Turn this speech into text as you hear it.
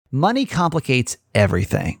Money complicates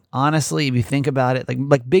everything. Honestly, if you think about it,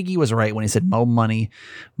 like Biggie was right when he said mo money,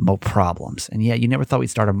 mo problems. And yeah, you never thought we'd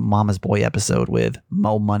start a Mama's Boy episode with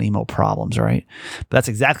mo money, mo problems, right? But that's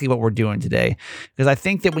exactly what we're doing today. Because I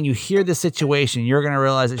think that when you hear this situation, you're going to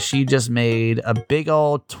realize that she just made a big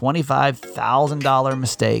old $25,000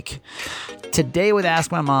 mistake. Today with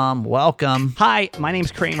Ask My Mom, welcome. Hi, my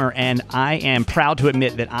name's Kramer, and I am proud to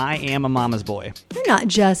admit that I am a mama's boy. You're not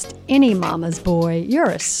just any mama's boy, you're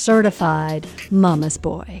a certified mama's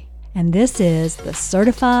boy. And this is the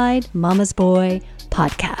Certified Mama's Boy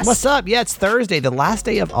Podcast. What's up? Yeah, it's Thursday, the last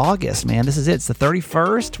day of August, man. This is it. It's the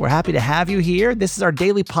 31st. We're happy to have you here. This is our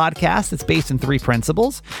daily podcast that's based in 3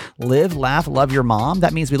 principles. Live, laugh, love your mom.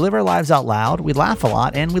 That means we live our lives out loud, we laugh a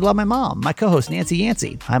lot, and we love my mom, my co-host, Nancy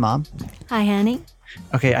Yancey. Hi, Mom. Hi, honey.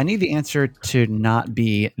 Okay, I need the answer to not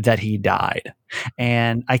be that he died.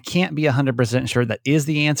 And I can't be 100% sure that is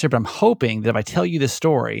the answer, but I'm hoping that if I tell you this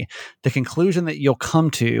story, the conclusion that you'll come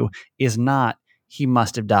to is not he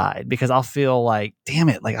must have died, because I'll feel like, damn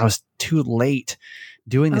it, like I was too late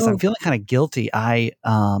doing this. I'm feeling kind of guilty.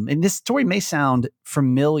 And this story may sound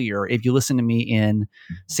familiar if you listen to me in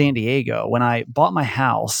San Diego. When I bought my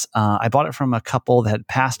house, I bought it from a couple that had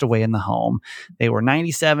passed away in the home. They were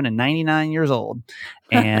 97 and 99 years old.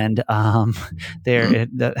 And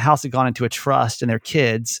the house had gone into a trust, and their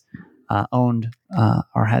kids owned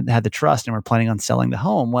or had the trust and were planning on selling the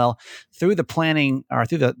home. Well, through the planning or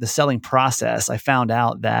through the selling process, I found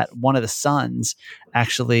out that one of the sons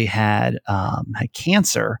actually had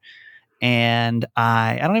cancer. And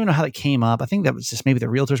I don't even know how that came up. I think that was just maybe the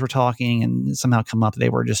realtors were talking and somehow come up. They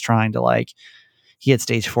were just trying to he had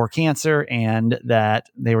stage 4 cancer, and that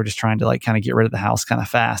they were just trying to kind of get rid of the house kind of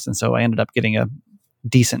fast. And so I ended up getting a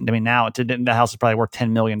decent. I mean, now the house is probably worth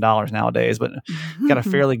 $10 million nowadays, but got a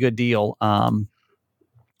fairly good deal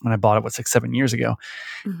when I bought it 6-7 years ago.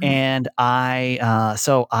 Mm-hmm. And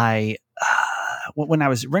when I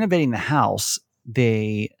was renovating the house,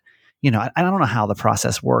 I don't know how the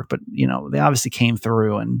process worked, but they obviously came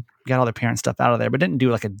through and got all their parent stuff out of there, but didn't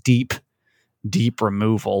do a deep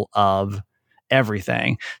removal of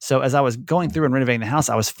everything. So as I was going through and renovating the house,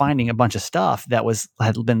 I was finding a bunch of stuff that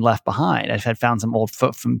had been left behind. I had found some old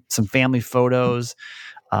some family photos.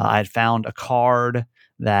 I had found a card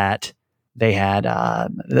that they had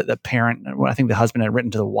the parent, I think the husband had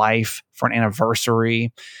written to the wife for an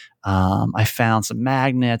anniversary. I found some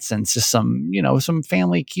magnets and just some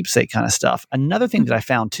family keepsake kind of stuff. Another thing that I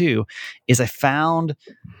found too is I found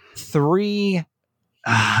 3.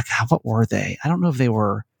 God, what were they? I don't know if they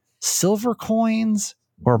were silver coins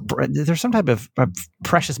or there's some type of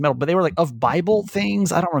precious metal, but they were of Bible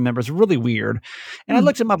things. I don't remember. It's really weird. And I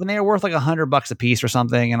looked them up, and they were worth $100 a piece or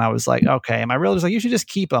something. And I was like, okay. And my realtor was like, you should just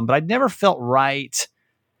keep them. But I never felt right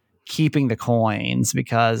keeping the coins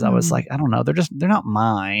because I was like, I don't know. They're not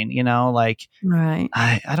mine, Right.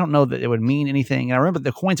 I don't know that it would mean anything. And I remember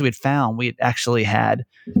the coins we had found, we had actually had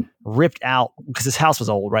ripped out because this house was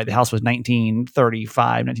old, right? The house was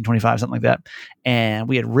 1935, 1925, something like that. And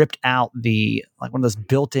we had ripped out one of those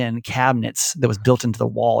built-in cabinets that was built into the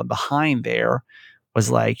wall. And behind there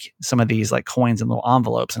was some of these coins in little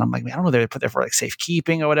envelopes. And I'm like, man, I don't know if they put there for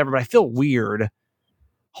safekeeping or whatever, but I feel weird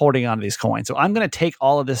holding on to these coins. So I'm going to take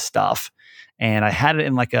all of this stuff, and I had it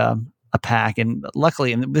in a pack. And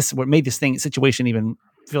luckily, and this what made this situation even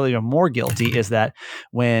feel even more guilty is that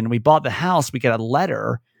when we bought the house, we got a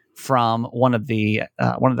letter from one of the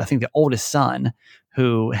I think the oldest son,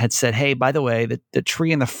 who had said, hey, by the way, the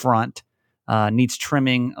tree in the front needs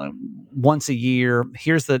trimming once a year.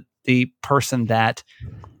 Here's the person that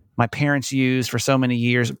my parents used for so many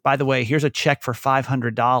years. By the way, here's a check for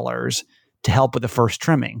 $500 to help with the first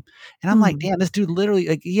trimming. And I'm like, damn, this dude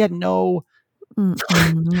literally, he had no,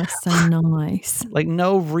 that's so nice.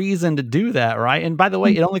 no reason to do that, right? And by the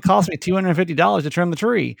way, it only cost me $250 to trim the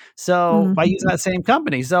tree. So by using that same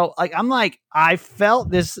company. So I felt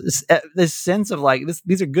this sense of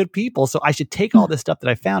these are good people. So I should take all this stuff that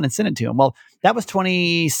I found and send it to them. Well, that was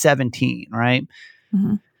 2017, right?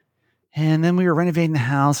 Mm-hmm. And then we were renovating the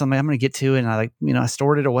house. I'm like, I'm going to get to it. And I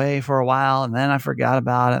stored it away for a while, and then I forgot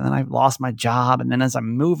about it. And then I lost my job. And then as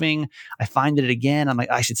I'm moving, I find it again. I'm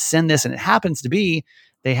like, I should send this. And it happens to be,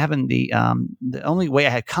 they haven't the only way I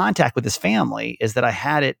had contact with this family is that I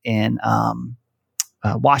had it in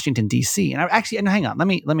Washington, DC. And I actually, hang on, let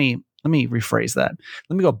me rephrase that.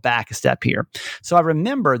 Let me go back a step here. So I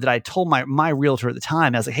remember that I told my realtor at the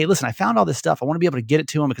time, I was like, hey, listen, I found all this stuff. I want to be able to get it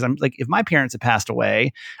to him because I'm like, if my parents had passed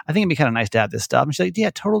away, I think it'd be kind of nice to have this stuff. And she's like, yeah,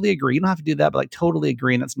 totally agree. You don't have to do that, but totally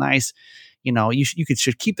agree. And that's nice. You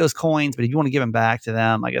should keep those coins, but if you want to give them back to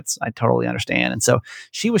them, I totally understand. And so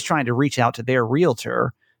she was trying to reach out to their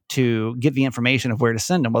realtor to get the information of where to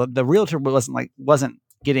send them. Well, the realtor wasn't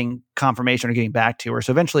getting confirmation or getting back to her.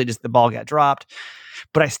 So eventually just the ball got dropped.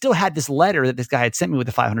 But I still had this letter that this guy had sent me with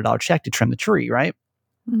a $500 check to trim the tree, right?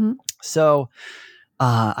 Mm-hmm. So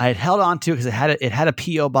I had held on to it because it had a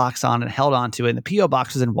P.O. box on it, held on to it. And the P.O.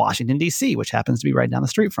 box was in Washington, D.C., which happens to be right down the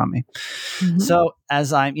street from me. Mm-hmm. So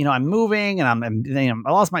as I'm moving and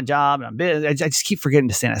I lost my job and I just keep forgetting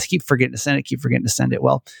to send it. I keep forgetting to send it.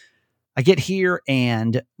 Well, I get here,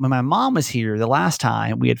 and when my mom was here the last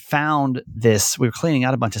time, we had found this. We were cleaning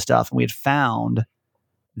out a bunch of stuff, and we had found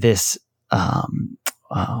this.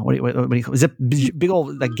 What do you call it? Big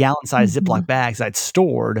old like gallon-sized Ziploc bags I'd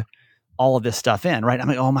stored all of this stuff in. Right? I'm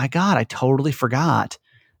like, oh my god, I totally forgot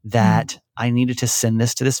that I needed to send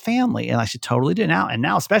this to this family, and I should totally do it now. And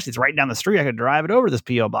now, especially, it's right down the street. I could drive it over to this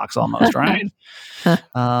P.O. box almost, right? So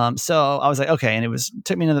I was like, okay, and it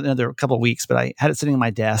took me another couple of weeks, but I had it sitting on my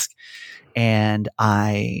desk, and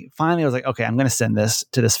I finally was like, okay, I'm going to send this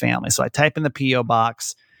to this family. So I type in the P.O.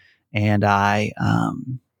 box, and I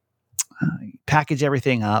package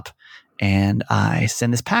everything up, and I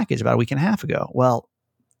send this package about a week and a half ago. Well,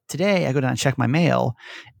 today I go down and check my mail,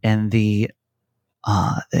 and the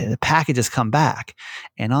package has come back,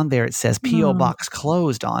 and on there it says P.O. box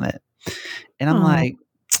closed on it. And I'm like,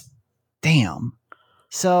 damn.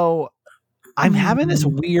 So I'm having this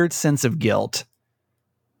weird sense of guilt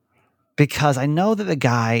because I know that the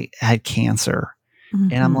guy had cancer.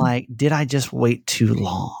 And I'm like, did I just wait too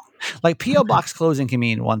long? Like P.O. box closing can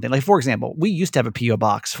mean one thing. Like, for example, we used to have a P.O.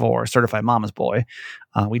 box for Certified Mama's Boy.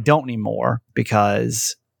 We don't anymore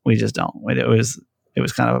because we just don't. It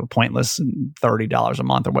was kind of a pointless $30 a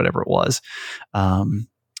month or whatever it was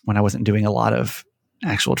when I wasn't doing a lot of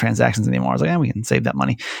actual transactions anymore. I was like, we can save that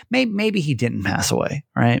money. Maybe he didn't pass away,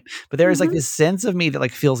 right? But there is like this sense of me that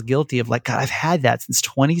like feels guilty of like, God, I've had that since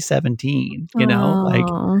 2017,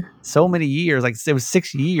 like so many years. Like it was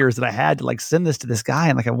 6 years that I had to like send this to this guy.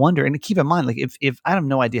 And like, I wonder, and keep in mind, like if I have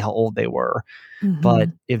no idea how old they were, but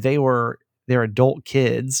if they're adult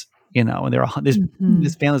kids, and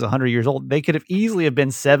this family's 100 years old. They could have easily have been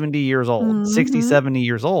 70 years old, 60, 70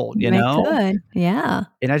 years old, They could. Yeah.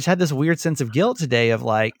 And I just had this weird sense of guilt today of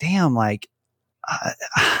like, damn, like,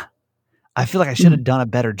 I feel like I should have done a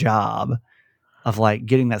better job of like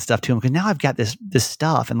getting that stuff to him. Cause now I've got this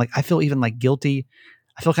stuff, and like, I feel even like guilty.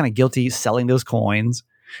 I feel kind of guilty selling those coins.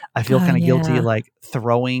 I feel kind of guilty, like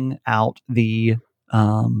throwing out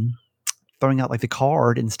like the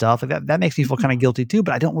card and stuff like that. That makes me feel kind of guilty too,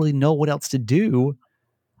 but I don't really know what else to do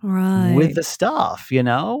with the stuff,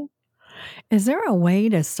 Is there a way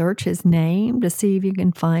to search his name to see if you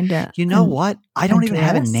can find it? You know what? I don't even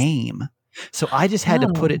have a name. So I just had to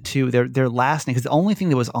put it to their last name, because the only thing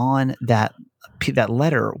that was on that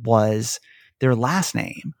letter was their last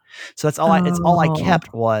name. So that's all I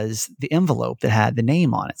kept was the envelope that had the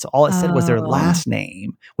name on it. So all it said was their last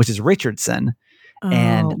name, which is Richardson.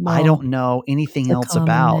 And I don't know anything else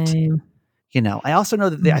about, I also know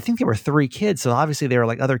that I think there were 3 kids. So obviously there were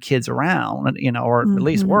like other kids around, or at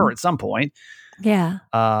least were at some point. Yeah.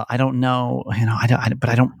 I don't know,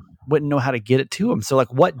 wouldn't know how to get it to them. So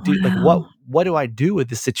like, what do I do with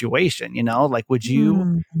this situation? Like, would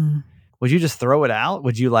you just throw it out?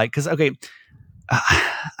 Would you cause okay.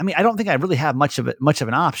 I mean, I don't think I really have much of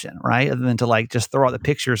an option, right? Other than to like, just throw out the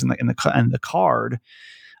pictures and the card.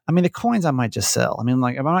 I mean, the coins I might just sell. I mean,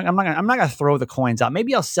 like I'm not gonna throw the coins out.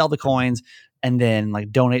 Maybe I'll sell the coins and then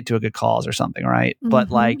like donate to a good cause or something, right? But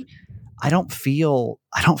like, I don't feel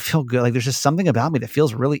good. Like there's just something about me that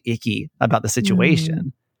feels really icky about the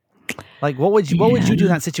situation. Like, what would you do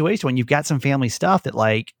in that situation when you've got some family stuff that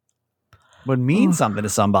like would mean something to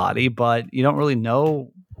somebody, but you don't really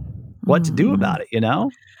know what to do about it?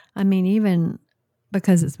 I mean, even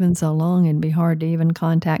because it's been so long, it'd be hard to even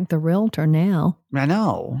contact the realtor now. I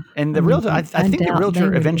know. And the realtor, I think the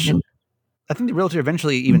realtor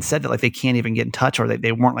eventually even said that like they can't even get in touch, or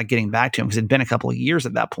they weren't like getting back to him because it'd been a couple of years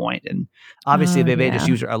at that point. And obviously they just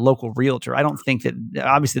used a local realtor. I don't think that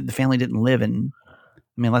obviously the family didn't live in,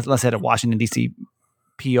 I mean, let's had a Washington DC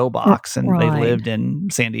P.O. box and they lived in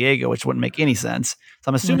San Diego, which wouldn't make any sense. So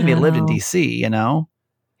I'm assuming they lived in DC,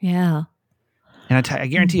 Yeah. And I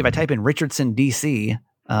guarantee if I type in Richardson, DC,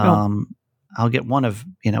 I'll get one of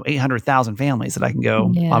 800,000 families that I can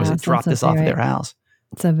go obviously drop this off at their house.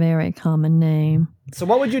 It's a very common name. So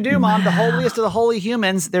what would you do, Mom? The holiest of the holy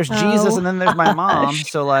humans. There's Jesus, and then there's my mom.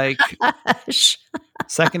 So like,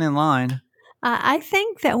 second in line. I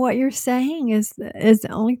think that what you're saying is the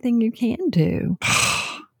only thing you can do.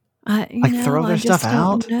 Throw their stuff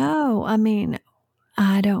out? No, I mean,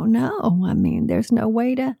 I don't know. I mean, there's no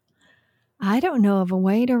way to. I don't know of a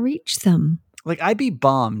way to reach them. like I'd be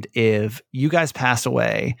bummed if you guys passed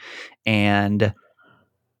away and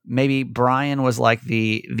maybe Brian was like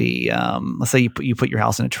the let's say you put your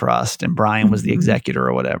house in a trust and Brian was the executor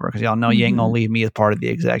or whatever, because y'all know you ain't gonna leave me as part of the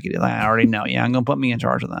executive. Like, I already know you ain't gonna put me in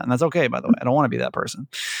charge of that, and that's okay, by the way. I don't want to be that person.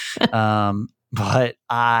 But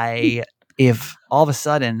if all of a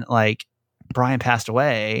sudden like Brian passed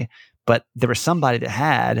away, but there was somebody that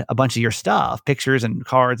had a bunch of your stuff, pictures and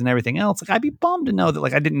cards and everything else, like I'd be bummed to know that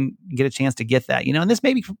like I didn't get a chance to get that, and this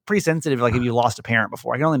may be pretty sensitive, like if you lost a parent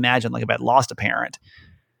before. I can only imagine like if I'd lost a parent,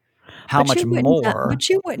 how much more. But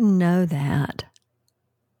you wouldn't know that.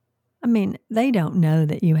 I mean, they don't know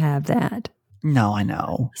that you have that. No, I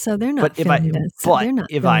know. So they're not if I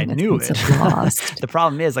knew it, the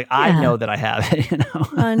problem is like I know that I have it,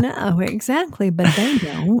 I know, exactly, but they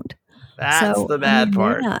don't. That's the bad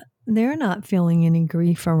part. They're not feeling any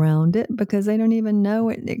grief around it because they don't even know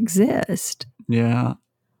it exists. Yeah.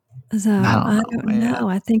 So I don't know.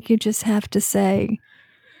 I think you just have to say,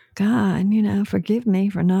 God, forgive me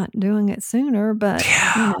for not doing it sooner, but,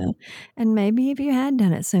 and maybe if you had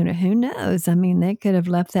done it sooner, who knows? I mean, they could have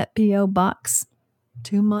left that P.O. box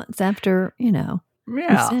 2 months after,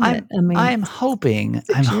 I'm hoping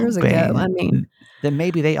 6 years ago. I mean, then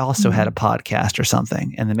maybe they also had a podcast or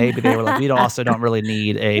something. And then maybe they were like, we also don't really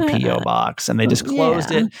need a P.O. box. And they just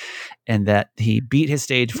closed it, and that he beat his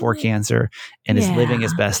stage 4 cancer and is living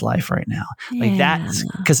his best life right now. Like that's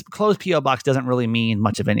because closed P.O. box doesn't really mean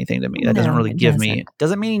much of anything to me. That doesn't really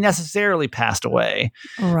doesn't mean he necessarily passed away.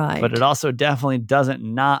 Right. But it also definitely doesn't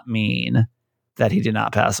not mean that he did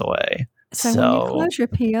not pass away. So when you close your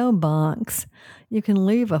P.O. box, you can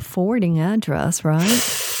leave a forwarding address,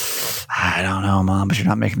 right? I don't know, Mom, but you're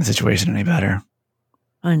not making the situation any better.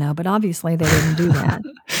 I know, but obviously they didn't do that.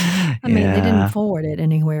 I mean, they didn't forward it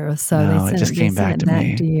anywhere, so they sent it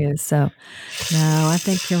back to you. So, no, I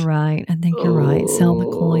think you're right. Sell the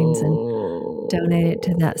coins and donate it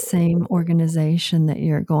to that same organization that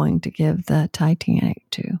you're going to give the Titanic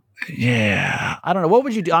to. Yeah. I don't know. What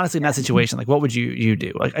would you do, honestly, in that situation? Like, what would you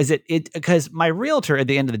do? Like, is it because my realtor at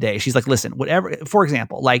the end of the day, she's like, listen, whatever, for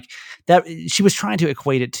example, like that, she was trying to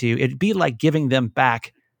equate it to, it'd be like giving them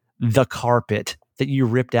back the carpet that you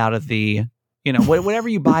ripped out of the, whatever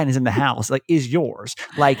you buy and is in the house, like is yours.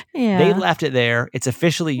 Like they left it there. It's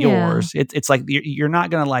officially yours. It's like, you're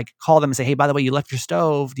not going to like call them and say, hey, by the way, you left your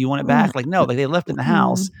stove. Do you want it back? Like, no, like they left it in the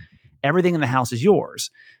house. Everything in the house is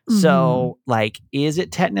yours. So like, is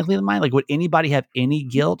it technically mine? Like, would anybody have any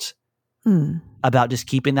guilt about just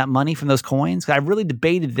keeping that money from those coins? I really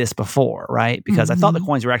debated this before, right? Because I thought the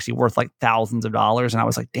coins were actually worth like thousands of dollars. And I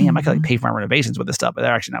was like, damn, I could like pay for my renovations with this stuff, but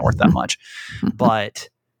they're actually not worth that much. But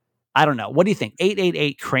I don't know. What do you think?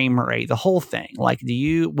 888 Kramer 8, the whole thing. Like,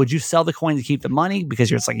 would you sell the coin to keep the money? Because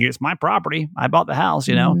you're just like, it's my property. I bought the house,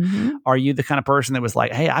 Are you the kind of person that was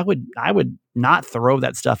like, hey, I would not throw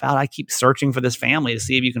that stuff out. I keep searching for this family to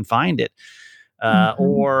see if you can find it.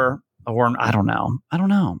 Or I don't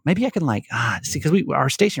know. Maybe I can like, see, because our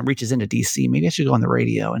station reaches into DC. Maybe I should go on the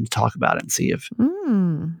radio and talk about it and see if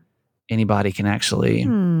anybody can actually,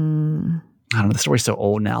 I don't know. The story's so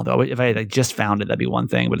old now, though. If I had just found it, that'd be one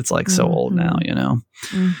thing. But it's like so old now,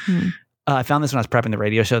 I found this when I was prepping the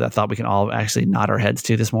radio show that I thought we can all actually nod our heads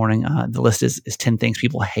to this morning. The list is 10 things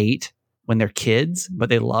people hate when they're kids, but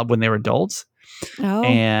they love when they're adults. Oh.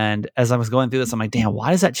 And as I was going through this, I'm like, damn,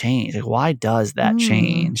 why does that change? Like, why does that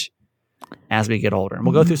change as we get older? And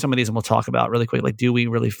we'll go through some of these and we'll talk about really quick. Like, do we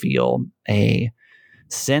really feel a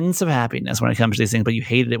sense of happiness when it comes to these things? But you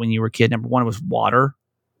hated it when you were a kid. Number one was water.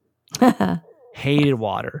 Hated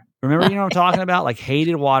water. Remember, what I'm talking about? Like,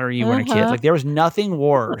 hated water when you were a kid. Like, there was nothing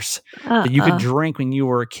worse that you could drink when you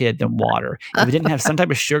were a kid than water. If it didn't have some type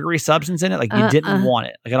of sugary substance in it, like you didn't want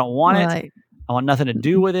it. Like, I don't want it. I want nothing to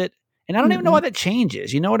do with it. And I don't even know why that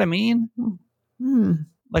changes. You know what I mean?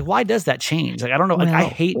 Like, why does that change? Like, I don't know. Like, I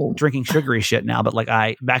hate drinking sugary shit now, but like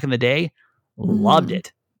back in the day, loved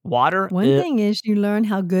it. Water. One thing is you learn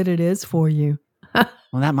how good it is for you.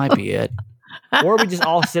 Well, that might be it. Or we just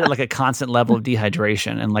all sit at like a constant level of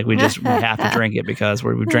dehydration and like we have to drink it because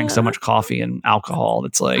we drank so much coffee and alcohol.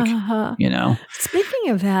 It's like, Speaking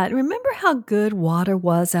of that, remember how good water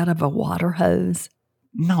was out of a water hose?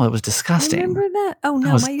 No, it was disgusting. Remember that? Oh,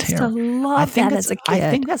 no, I used to love that as a kid.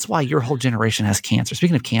 I think that's why your whole generation has cancer.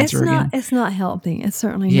 Speaking of cancer it's not healthy. It's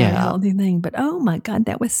certainly not a healthy thing. But oh my God,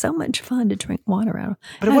 that was so much fun to drink water out of.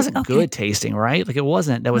 But it wasn't good tasting, right? Like it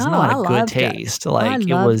wasn't. That was not a good taste. Like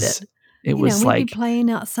it was. It was like we'd be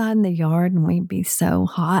playing outside in the yard and we'd be so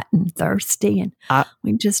hot and thirsty and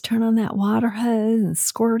we'd just turn on that water hose and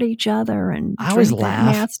squirt each other and drink that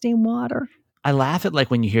nasty water. I laugh at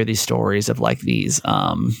like when you hear these stories of like these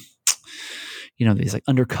these like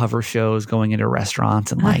undercover shows going into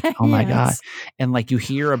restaurants and like, oh my God. And like you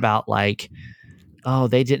hear about like, oh,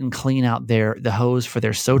 they didn't clean out the hose for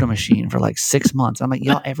their soda machine for like 6 months. I'm like,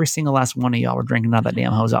 y'all, every single last one of y'all were drinking out of that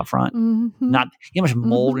damn hose out front. Not, you know how much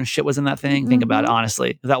mold and shit was in that thing? Think about it,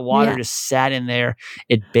 honestly. That water just sat in there.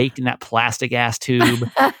 It baked in that plastic ass tube.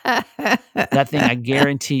 That thing, I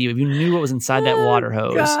guarantee you, if you knew what was inside that water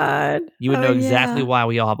hose, you would know exactly why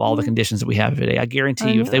we all have all the conditions that we have today. I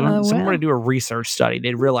guarantee you, if someone were to do a research study,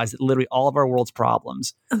 they'd realize that literally all of our world's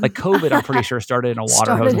problems, like COVID, I'm pretty sure started in a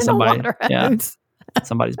water hose in somebody.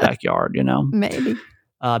 Somebody's backyard, Maybe.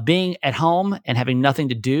 Being at home and having nothing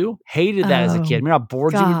to do, hated that as a kid. Remember how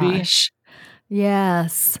bored you would be?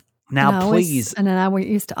 Yes. Now, please. And then I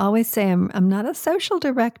used to always say, I'm not a social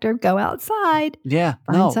director. Go outside. Yeah.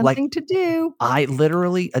 Find something to do. I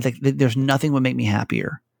literally, there's nothing would make me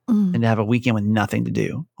happier than to have a weekend with nothing to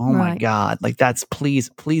do. Oh my God. Like that's, please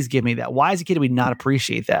give me that. Why as a kid do we not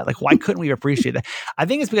appreciate that? Like, why couldn't we appreciate that? I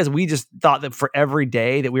think it's because we just thought that for every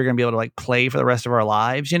day that we were going to be able to like play for the rest of our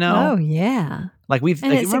lives, Oh yeah. Like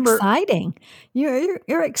it's exciting.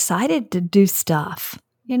 You're excited to do stuff.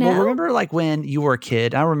 Well, remember like when you were a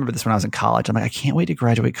kid, I remember this when I was in college. I'm like, I can't wait to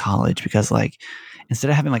graduate college because like, instead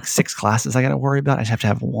of having like 6 classes I got to worry about, I just have to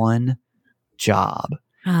have one job.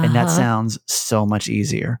 And that sounds so much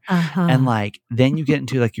easier. And like, then you get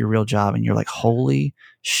into like your real job and you're like, holy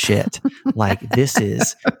shit, like this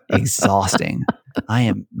is exhausting. I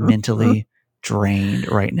am mentally drained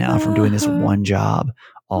right now from doing this one job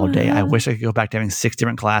all day. I wish I could go back to having 6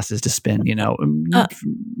 different classes to spend,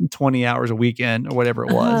 20 hours a weekend or whatever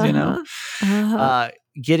it was,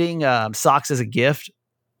 getting socks as a gift.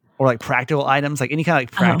 Or like practical items, like any kind of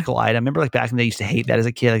like practical item. Remember like back when they used to hate that as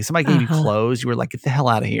a kid? Like somebody gave you clothes, you were like, get the hell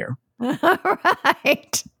out of here.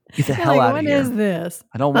 Right. Get the hell out of here. What is this?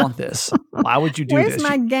 I don't want this. Why would you do this? Where's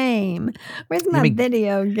my game? Where's my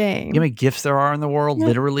video game? You know how many gifts there are in the world?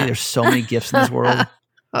 Literally, there's so many gifts in this world.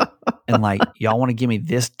 And like, y'all want to give me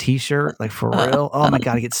this t-shirt? Like for real? Oh my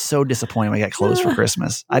God, I get so disappointed when I get clothes for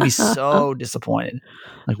Christmas. I'd be so disappointed.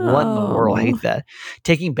 Like what in the world? I hate that.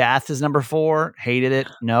 Taking baths is number 4. Hated it.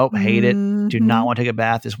 Nope. Hate it. Do not want to take a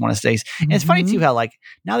bath. Just want to stay. And it's funny too how like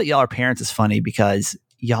now that y'all are parents, it's funny because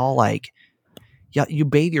y'all like, you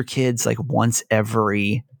bathe your kids like once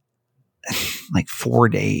every like 4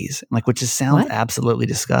 days, like which just sounds absolutely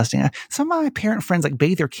disgusting. Some of my parent friends like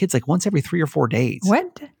bathe their kids like once every 3 or 4 days.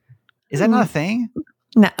 What? Is that not a thing?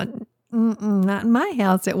 No, not in my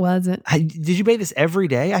house. It wasn't. Did you bathe this every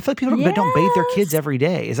day? I feel like people don't bathe their kids every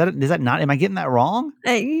day. Is that not? Am I getting that wrong?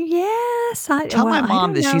 Yes. Tell my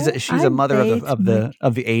mom that she's a mother of the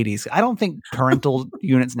 80s. I don't think parental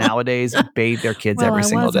units nowadays bathe their kids every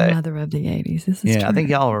single day. I was a mother of the 80s. This is true. I think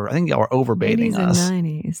y'all were over bathing 80s us. And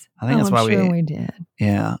 90s. I think that's why we did.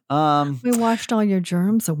 Yeah. We washed all your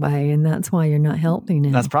germs away, and that's why you're not healthy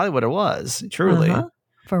now. That's probably what it was. Truly.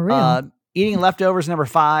 For real. Eating leftovers, number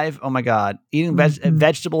 5. Oh my God. Eating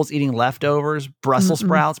vegetables, eating leftovers, Brussels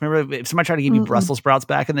sprouts. Remember if somebody tried to give you Brussels sprouts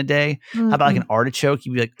back in the day? How about like an artichoke?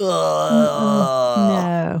 You'd be like, ugh.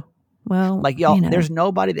 No. Well, like y'all, there's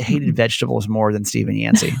nobody that hated vegetables more than Stephen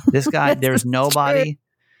Yancey. This guy, there's nobody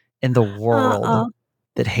in the world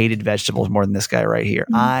that hated vegetables more than this guy right here.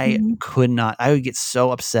 I would get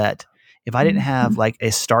so upset if I didn't have like a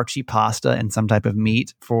starchy pasta and some type of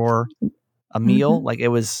meat for a meal. Like it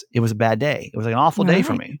was a bad day. It was like an awful day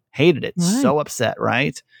for me. Hated it. So upset.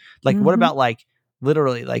 Right. Like what about like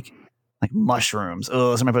literally like mushrooms?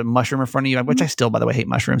 Oh, somebody put a mushroom in front of you, which I still, by the way, hate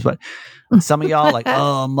mushrooms, but some of y'all like,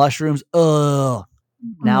 oh, mushrooms. Oh,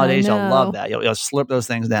 nowadays y'all love that. You'll slurp those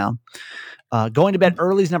things down. Going to bed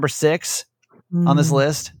early is number 6 on this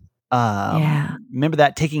list. Remember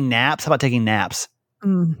that? Taking naps. How about taking naps?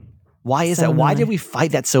 Why is that? Why did we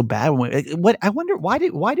fight that so bad? I wonder why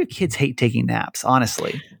do kids hate taking naps?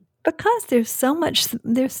 Honestly, because there's so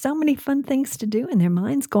many fun things to do, and their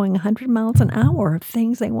mind's going 100 miles an hour of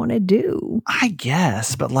things they want to do. I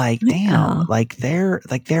guess, but like, damn, like they're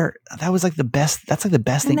that was like the best. That's like the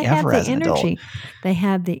best thing ever as an adult. They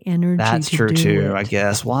have the energy. That's to true do too. it. I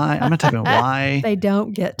guess. Why? I'm not talking why they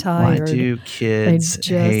don't get tired. Why do kids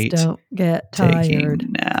hate don't get tired?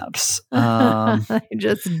 Taking naps. They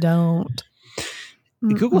just don't.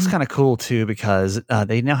 Google's kind of cool too because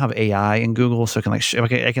they now have AI in Google, so I can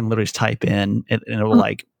I can literally just type in and it will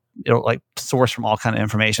like it'll like source from all kind of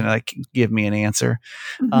information and like give me an answer.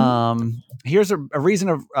 Here's a reason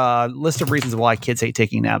of list of reasons why kids hate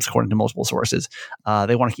taking naps according to multiple sources.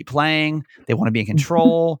 They want to keep playing. They want to be in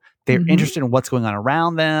control. They're interested in what's going on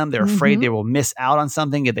around them. They're afraid they will miss out on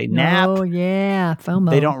something if they nap. Oh yeah,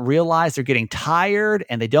 FOMO. They don't realize they're getting tired,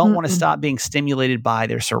 and they don't want to stop being stimulated by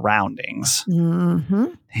their surroundings.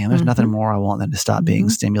 Damn, there's nothing more I want than to stop being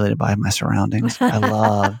stimulated by my surroundings. I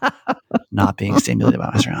love not being stimulated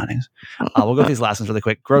by my surroundings. We'll go through these last ones really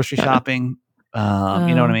quick. Grocery shopping. You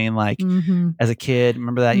know what I mean? Like as a kid,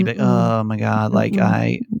 remember that? You'd be like, oh my God, like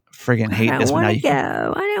I friggin' hate this. I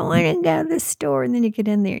don't want to go to the store. And then you get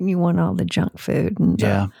in there and you want all the junk food and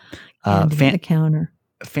the counter.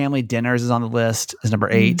 Family dinners is on the list is number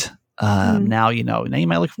 8. Now you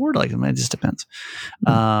might look forward to like them. It just depends.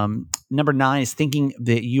 Number 9 is thinking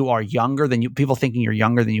that you are younger than you. People thinking you're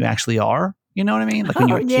younger than you actually are. You know what I mean? Like when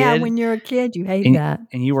you're a kid. Yeah, when you're a kid, you hate that.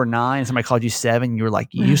 And you were 9, somebody called you 7, you were like,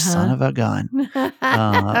 you son of a gun.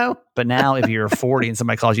 But now if you're 40 and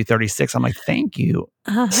somebody calls you 36, I'm like, thank you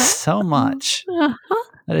so much.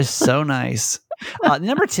 That is so nice.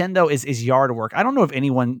 Number 10 though is yard work. I don't know if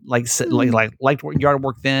anyone liked yard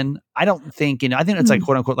work then. I don't think, I think it's like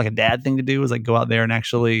quote unquote like a dad thing to do is like go out there and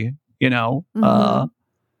actually,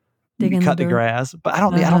 cut the grass, but I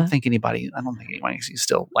don't think anybody actually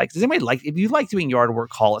still likes. Does anybody like? If you like doing yard work,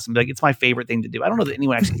 call us and be like, it's my favorite thing to do. I don't know that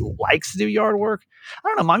anyone actually likes to do yard work. I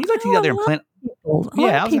don't know, Mom. You like to get out there and plant?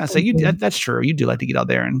 Yeah, I was gonna say that's true. You do like to get out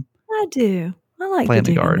there and I do. I like plant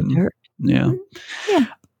to the garden. The dirt. Yeah. Yeah.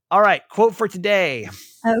 All right. Quote for today.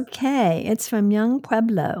 Okay, it's from Young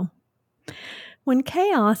Pueblo. When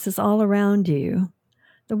chaos is all around you,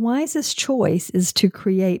 the wisest choice is to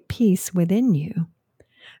create peace within you.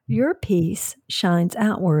 Your peace shines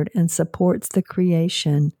outward and supports the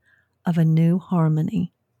creation of a new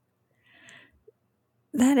harmony.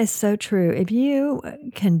 That is so true. If you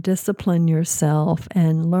can discipline yourself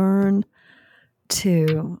and learn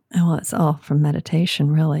to, it's all from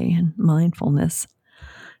meditation really and mindfulness,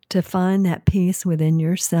 to find that peace within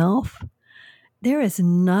yourself, there is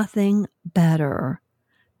nothing better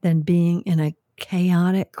than being in a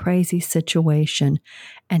chaotic, crazy situation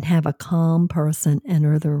and have a calm person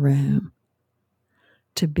enter the room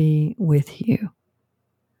to be with you.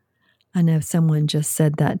 I know someone just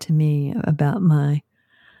said that to me about my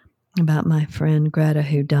friend Greta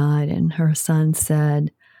who died, and her son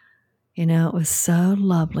said, it was so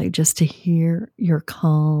lovely just to hear your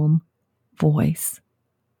calm voice,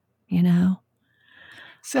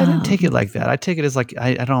 See, I didn't take it like that. I take it as like,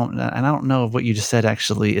 I don't know if what you just said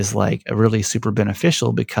actually is like really super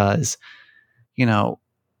beneficial because,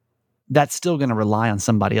 that's still going to rely on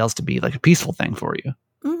somebody else to be like a peaceful thing for you.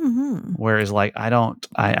 Mm-hmm. Whereas like,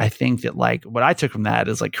 I think that like what I took from that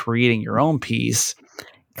is like creating your own peace.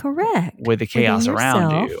 Correct. With the chaos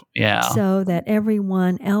around you. Yeah. So that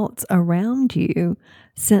everyone else around you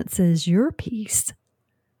senses your peace.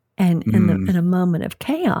 And in a moment of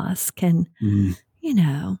chaos can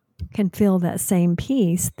feel that same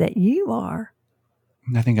peace that you are.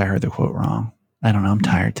 I think I heard the quote wrong. I don't know. I'm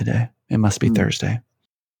tired today. It must be Thursday.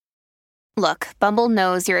 Look, Bumble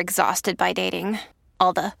knows you're exhausted by dating.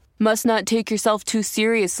 All the must not take yourself too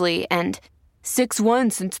seriously and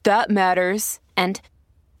 6'1" since that matters. And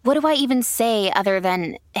what do I even say other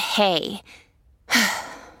than, hey?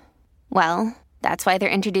 Well, that's why they're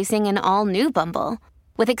introducing an all-new Bumble.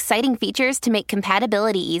 With exciting features to make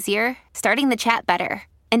compatibility easier, starting the chat better,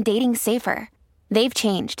 and dating safer. They've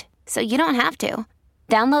changed, so you don't have to.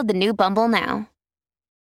 Download the new Bumble now.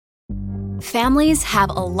 Families have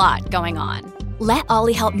a lot going on. Let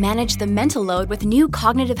Ollie help manage the mental load with new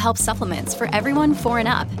cognitive help supplements for everyone 4 and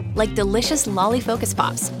up, like delicious Lolly Focus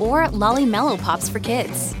Pops or Lolly Mellow Pops for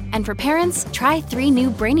kids. And for parents, try 3 new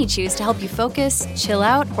Brainy Chews to help you focus, chill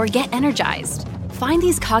out, or get energized. Find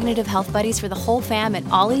these cognitive health buddies for the whole fam at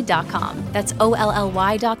ollie.com. That's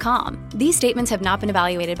OLLY.com. These statements have not been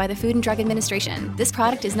evaluated by the Food and Drug Administration. This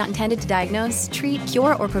product is not intended to diagnose, treat,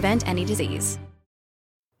 cure, or prevent any disease.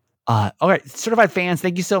 All right, certified fans,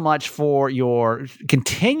 thank you so much for your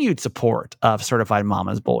continued support of Certified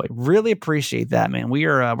Mama's Boy. Really appreciate that, man.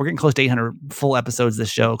 We're getting close to 800 full episodes of this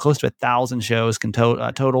show, close to 1,000 shows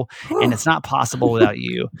total, and it's not possible without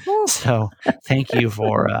you. So thank you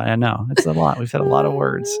for. I know it's a lot. We've had a lot of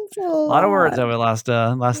words, a lot of words over the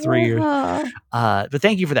last 3 years. But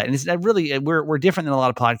thank you for that. And it's really we're different than a lot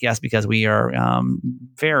of podcasts because we are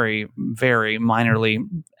very, very minorly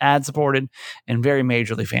ad supported and very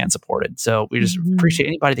majorly fan supported. So we just appreciate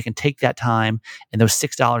anybody that can take that time and those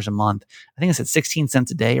 $6 a month. I think it's at 16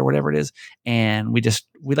 cents a day or whatever it is. And we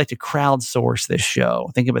like to crowdsource this show.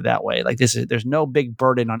 Think of it that way. Like there's no big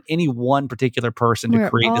burden on any one particular person to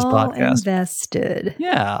create this podcast. Invested.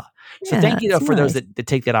 Yeah. So thank you for those that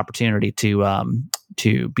take that opportunity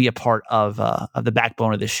to be a part of the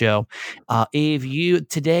backbone of the show. Today's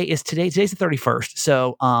the 31st.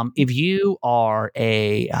 So if you are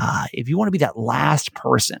if you want to be that last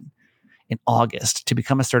person in August to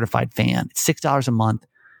become a certified fan, it's $6 a month.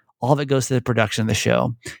 All of it goes to the production of the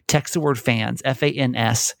show. Text the word fans,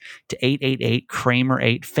 FANS, to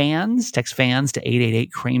 888-Kramer8. Fans, text fans to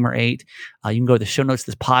 888-Kramer8. You can go to the show notes of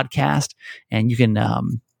this podcast and you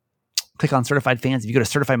can click on certified fans. If you go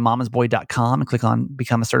to certifiedmamasboy.com and click on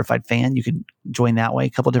become a certified fan, you can join that way.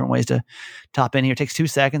 A couple of different ways to top in here. It takes 2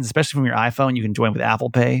 seconds, especially from your iPhone. You can join with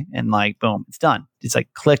Apple Pay and boom, it's done. It's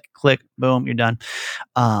like click, boom, you're done.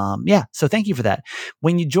 So thank you for that.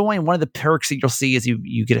 When you join, one of the perks that you'll see is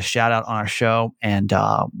you get a shout out on our show. And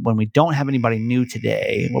when we don't have anybody new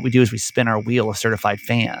today, what we do is we spin our wheel of certified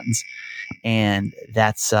fans. And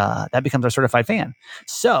that becomes our certified fan.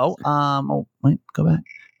 So, go back.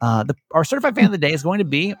 Our certified fan of the day is going to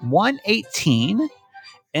be 118.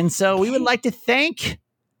 And so we would like to thank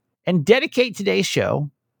and dedicate today's show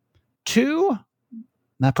to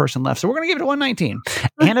that person left. So we're going to give it to 119.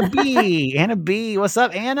 Anna B. Anna B. What's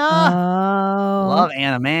up, Anna? Oh. Love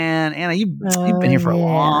Anna, man. Anna, you've been here for a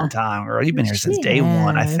long time, girl. You've been here since day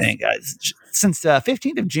one, I think. Since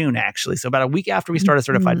 15th of June, actually. So about a week after we started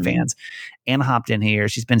Certified Fans, Anna hopped in here.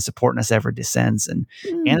 She's been supporting us ever since. And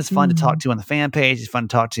Anna's fun to talk to on the fan page. She's fun to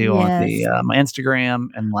talk to on the my Instagram.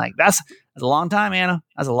 And that's a long time, Anna.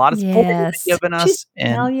 That's a lot of support you've given us. She's a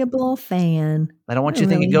valuable fan. I don't want you to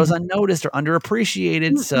think it goes unnoticed or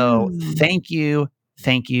underappreciated. So thank you.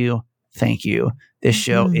 This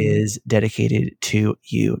show is dedicated to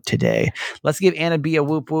you today. Let's give Anna B a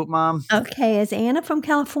whoop whoop, Mom. Okay. Is Anna from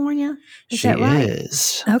California? She that right?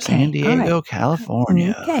 is. Okay. San Diego,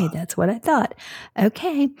 California. Okay. That's what I thought.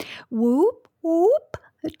 Okay. Whoop whoop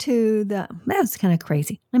that was kind of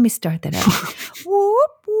crazy. Let me start that out.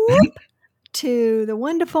 Whoop whoop to the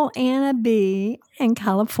wonderful Anna B in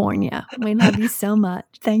California. We love you so much.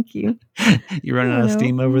 Thank you. You running out of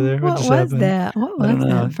steam over there? What was that? What was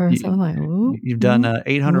that first? I'm like, whoop, you've done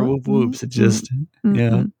 800 whoop whoops. It just,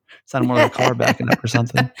 sounded more like a car backing up or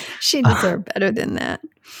something. She deserved better than that.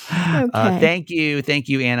 Okay. Thank you,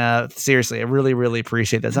 Anna. Seriously, I really, really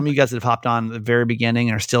appreciate that. Some of you guys that have hopped on at the very beginning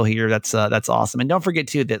and are still here. That's awesome. And don't forget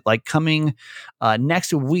too that coming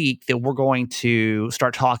next week that we're going to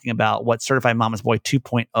start talking about what Certified Mama's Boy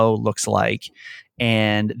 2.0 looks like,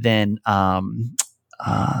 and then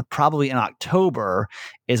probably in October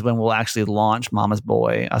is when we'll actually launch Mama's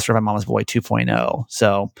Boy, Certified Mama's Boy 2.0.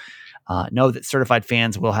 So. Know that certified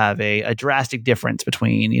fans will have a drastic difference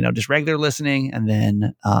between, just regular listening and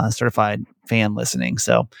then certified fan listening.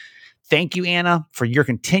 So thank you, Anna, for your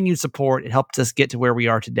continued support. It helped us get to where we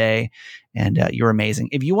are today, and you're amazing.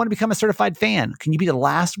 If you want to become a certified fan, can you be the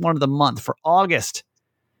last one of the month for August?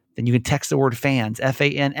 Then you can text the word fans,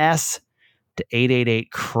 FANS, to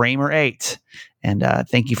 888-Kramer8. And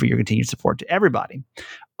thank you for your continued support to everybody.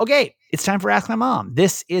 Okay, it's time for Ask My Mom.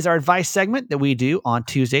 This is our advice segment that we do on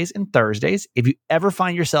Tuesdays and Thursdays. If you ever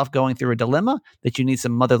find yourself going through a dilemma that you need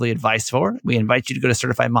some motherly advice for, we invite you to go to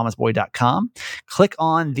certifiedmamasboy.com, click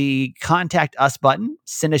on the Contact Us button,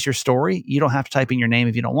 send us your story. You don't have to type in your name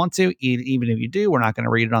if you don't want to. Even if you do, we're not going to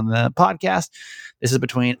read it on the podcast. This is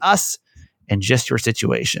between us and just your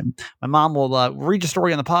situation. My mom will read your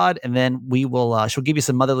story on the pod, and then she'll give you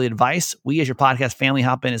some motherly advice. We, as your podcast family,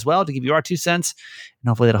 hop in as well to give you our 2 cents, and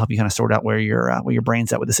hopefully that'll help you kind of sort out where your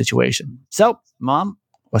brain's at with the situation. So, Mom,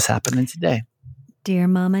 what's happening today? Dear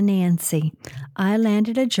Mama Nancy, I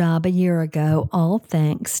landed a job a year ago, all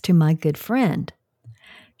thanks to my good friend.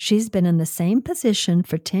 She's been in the same position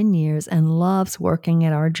for 10 years and loves working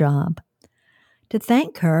at our job. To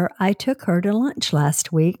thank her, I took her to lunch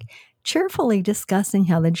last week, cheerfully discussing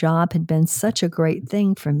how the job had been such a great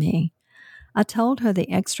thing for me. I told her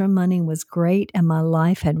the extra money was great and my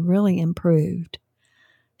life had really improved.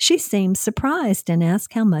 She seemed surprised and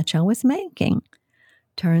asked how much I was making.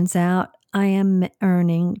 Turns out I am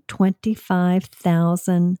earning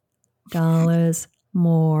 $25,000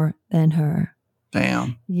 more than her.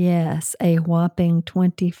 Damn. Yes, a whopping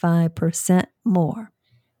 25% more.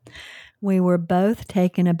 We were both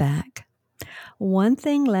taken aback. One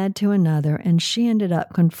thing led to another, and she ended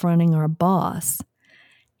up confronting our boss.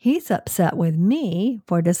 He's upset with me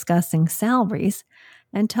for discussing salaries,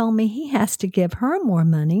 and told me he has to give her more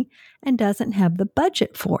money and doesn't have the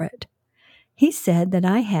budget for it. He said that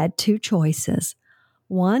I had two choices.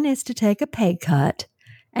 One is to take a pay cut,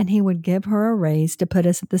 and he would give her a raise to put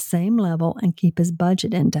us at the same level and keep his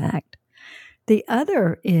budget intact. The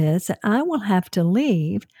other is that I will have to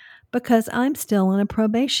leave because I'm still in a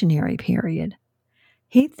probationary period.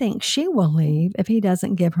 He thinks she will leave if he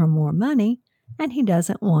doesn't give her more money, and he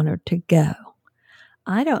doesn't want her to go.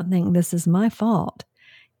 I don't think this is my fault.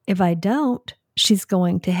 If I don't, she's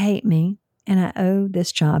going to hate me, and I owe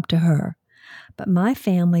this job to her. But my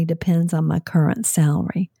family depends on my current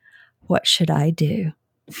salary. What should I do?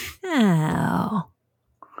 Oh,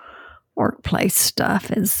 workplace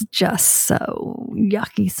stuff is just so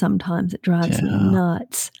yucky sometimes. It drives me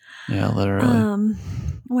nuts. Yeah, literally.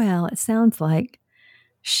 Well, it sounds like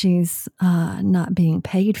she's not being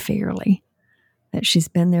paid fairly, that she's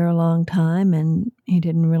been there a long time and he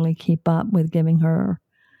didn't really keep up with giving her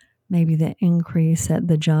maybe the increase that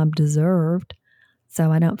the job deserved.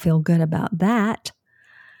 So I don't feel good about that.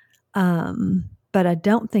 But I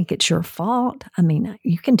don't think it's your fault. I mean,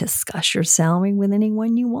 you can discuss your salary with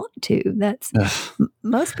anyone you want to. That's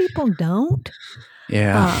most people don't.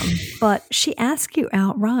 Yeah. But she asked you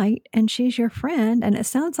outright, and she's your friend, and it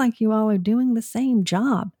sounds like you all are doing the same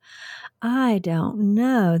job. I don't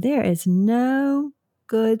know. There is no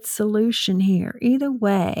good solution here. Either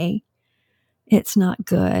way, it's not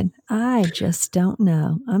good. I just don't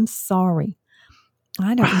know. I'm sorry.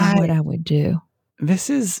 I don't know what I would do. This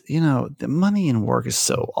is, the money in work is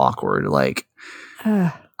so awkward. Like,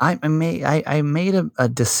 I made a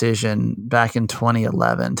decision back in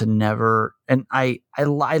 2011 to never, and I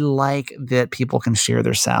like that people can share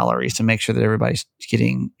their salaries to make sure that everybody's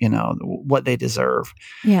getting, what they deserve.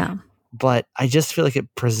 Yeah. But I just feel like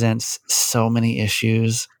it presents so many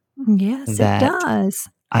issues. Yes, it does.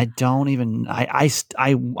 I don't even, I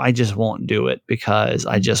just won't do it because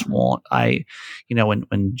I just won't.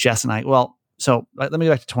 When Jess and so let me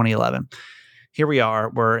go back to 2011. Here we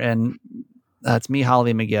are. We're in, it's me,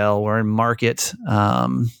 Holly, Miguel. We're in market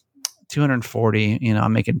 240.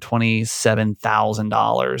 I'm making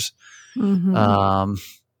 $27,000. Mm-hmm.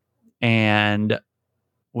 And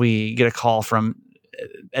we get a call from,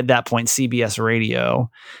 at that point, CBS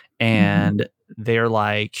Radio, and they're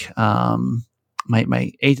like,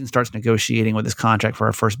 my agent starts negotiating with this contract for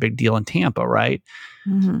our first big deal in Tampa, right?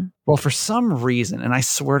 Mm-hmm. Well, for some reason, and I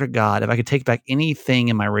swear to God, if I could take back anything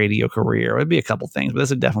in my radio career, it would be a couple things, but this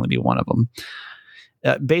would definitely be one of them.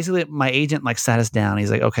 Basically, my agent sat us down. He's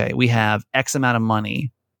like, okay, we have X amount of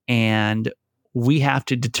money, and we have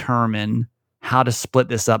to determine how to split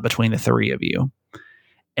this up between the three of you.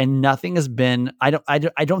 And nothing has been. I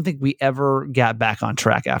don't think we ever got back on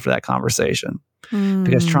track after that conversation.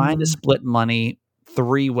 Because trying to split money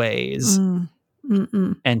three ways and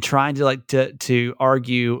trying to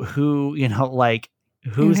argue who,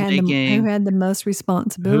 who's who had the most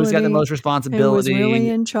responsibility, who's got the most responsibility, who was really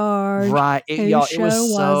in charge, right? It was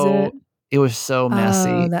so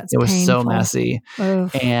messy. That's it was painful. So messy.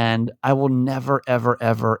 Oof. And I will never, ever,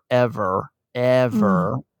 ever, ever,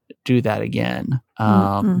 ever do that again.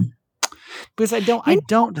 Because it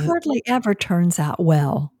hardly ever turns out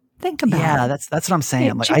well. Think about it. Yeah, that's what I'm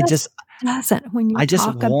saying. I just doesn't when you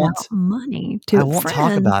talk about money to I won't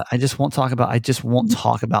talk about it. I just won't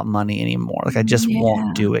talk about money anymore. I just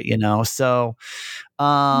won't do it, So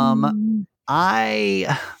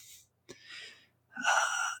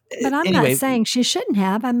But I'm not saying she shouldn't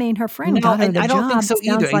have. I mean, her friend got her the job. I don't think so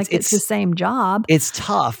either. Sounds like it's the same job. It's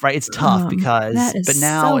tough, right? It's tough because, but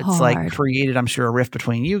now it's hard. Created, I'm sure, a rift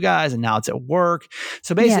between you guys, and now it's at work.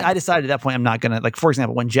 So basically, I decided at that point, I'm not going to, for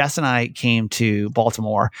example, when Jess and I came to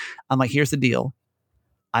Baltimore, I'm like, here's the deal.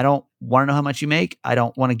 I don't want to know how much you make. I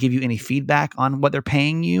don't want to give you any feedback on what they're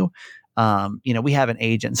paying you. We have an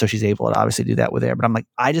agent, so she's able to obviously do that with her. But I'm like,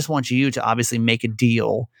 I just want you to obviously make a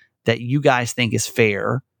deal that you guys think is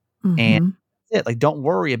fair. And that's it. Don't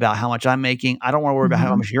worry about how much I'm making. I don't want to worry about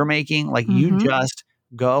how much you're making. You just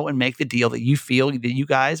go and make the deal that you feel that you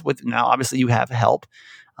guys now obviously you have help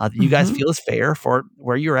that you guys feel is fair for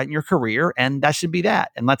where you're at in your career, and that should be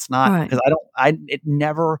that. And let's not because I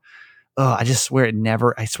swear it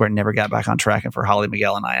never got back on track. And for Holly,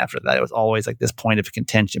 Miguel, and I after that, it was always this point of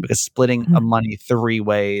contention because splitting money three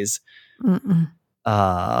ways, if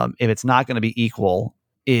it's not going to be equal,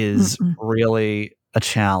 is really a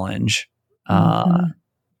challenge to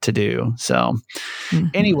do. So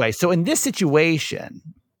anyway, so in this situation,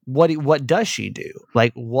 what does she do?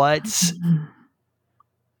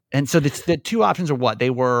 And so the two options are what? They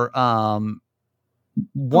were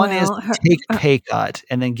one is take a pay cut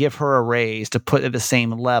and then give her a raise to put at the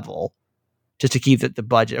same level just to keep the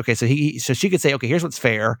budget. Okay, so she could say, okay, here's what's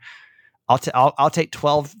fair. I'll take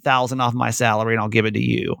 $12,000 off my salary and I'll give it to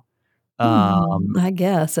you. I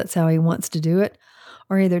guess that's how he wants to do it,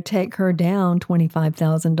 or either take her down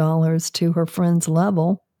 $25,000 to her friend's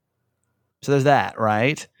level. So there's that,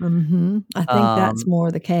 right? Mm-hmm. I think that's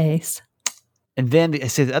more the case. And then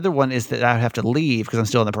the other one is that I would have to leave because I'm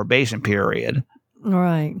still in the probation period.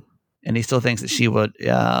 Right. And he still thinks that she would.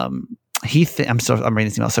 I'm reading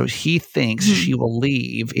this email. So he thinks she will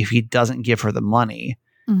leave if he doesn't give her the money,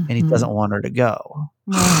 and he doesn't want her to go.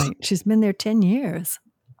 Right. She's been there 10 years.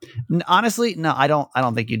 Honestly, no, I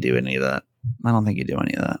don't think you do any of that. I don't think you do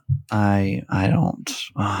any of that. I don't.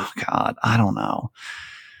 Oh God, I don't know.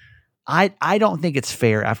 I don't think it's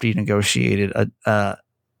fair after you negotiated a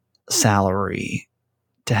salary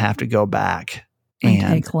to have to go back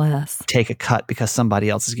and take less, take a cut because somebody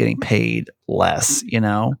else is getting paid less.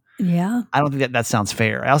 Yeah. I don't think that sounds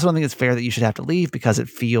fair. I also don't think it's fair that you should have to leave because it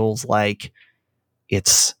feels like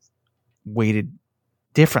it's weighted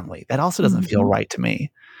differently. That also doesn't feel right to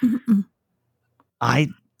me.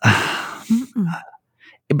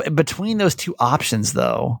 Between those two options,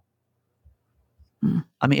 though,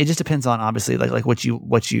 I mean, it just depends on obviously like what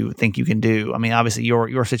you think you can do. I mean, obviously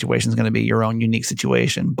your situation is going to be your own unique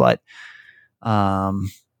situation, but God,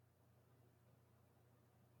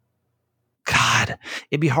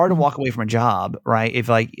 it'd be hard to walk away from a job, right? If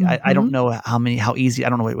I don't know how easy, I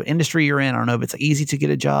don't know what industry you're in. I don't know if it's easy to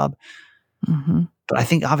get a job, but I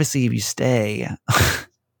think obviously if you stay,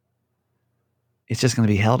 it's just going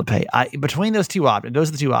to be hell to pay. Between those two options, those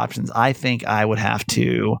are the two options. I think I would have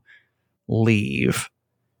to leave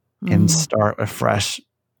and start a fresh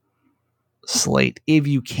slate if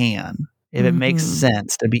you can. If it makes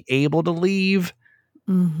sense to be able to leave,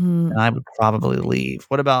 then I would probably leave.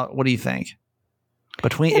 What do you think?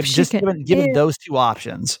 Given those two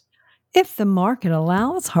options, if the market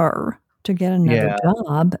allows her to get another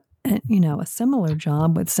job, a similar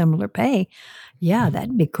job with similar pay,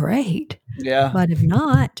 that'd be great. Yeah. But if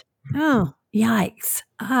not, oh, yikes.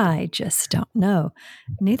 I just don't know.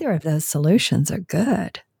 Neither of those solutions are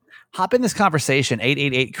good. Hop in this conversation,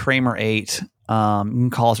 888-KRAMER8. You can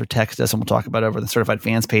call us or text us and we'll talk about it over the Certified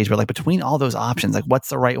Fans page. But between all those options, what's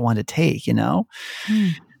the right one to take,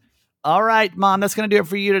 All right, Mom, that's going to do it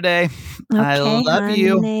for you today. Okay, I love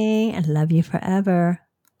you. I love you forever.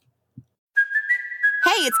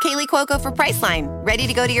 Hey, it's Kaylee Cuoco for Priceline. Ready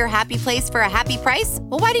to go to your happy place for a happy price?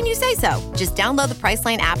 Well, why didn't you say so? Just download the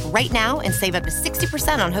Priceline app right now and save up to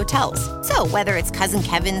 60% on hotels. So whether it's Cousin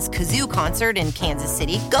Kevin's Kazoo Concert in Kansas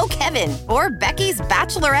City, go Kevin, or Becky's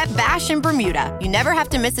Bachelorette Bash in Bermuda, you never have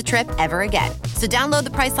to miss a trip ever again. So download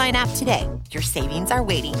the Priceline app today. Your savings are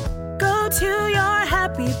waiting. Go to your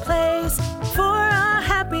happy place for a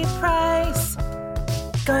happy price.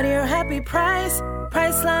 Go to your happy price,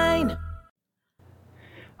 Priceline.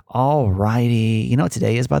 All righty. You know what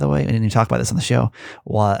today is, by the way? I didn't even talk about this on the show.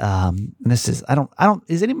 Well, this is, I don't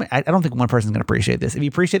think one person's going to appreciate this. If you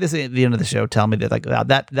appreciate this at the end of the show, tell me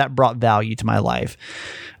that that brought value to my life.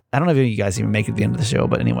 I don't know if any of you guys even make it to the end of the show,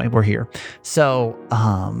 but anyway, we're here. So,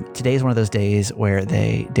 today is one of those days where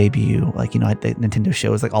they debut, at the Nintendo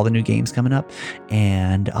shows, all the new games coming up,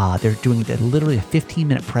 and they're doing literally a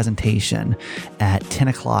 15-minute presentation at 10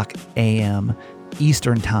 o'clock a.m.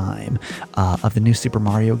 Eastern time of the new Super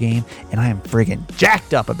Mario game, and I am friggin'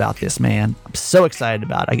 jacked up about this, man. I'm so excited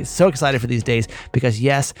about it. I get so excited for these days because,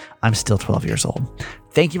 yes, I'm still 12 years old.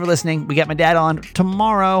 Thank you for listening. We got my dad on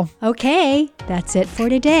tomorrow. Okay, that's it for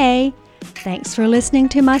today. Thanks for listening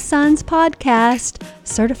to my son's podcast,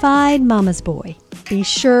 Certified Mama's Boy. Be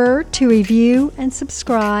sure to review and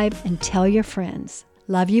subscribe and tell your friends.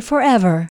 Love you forever.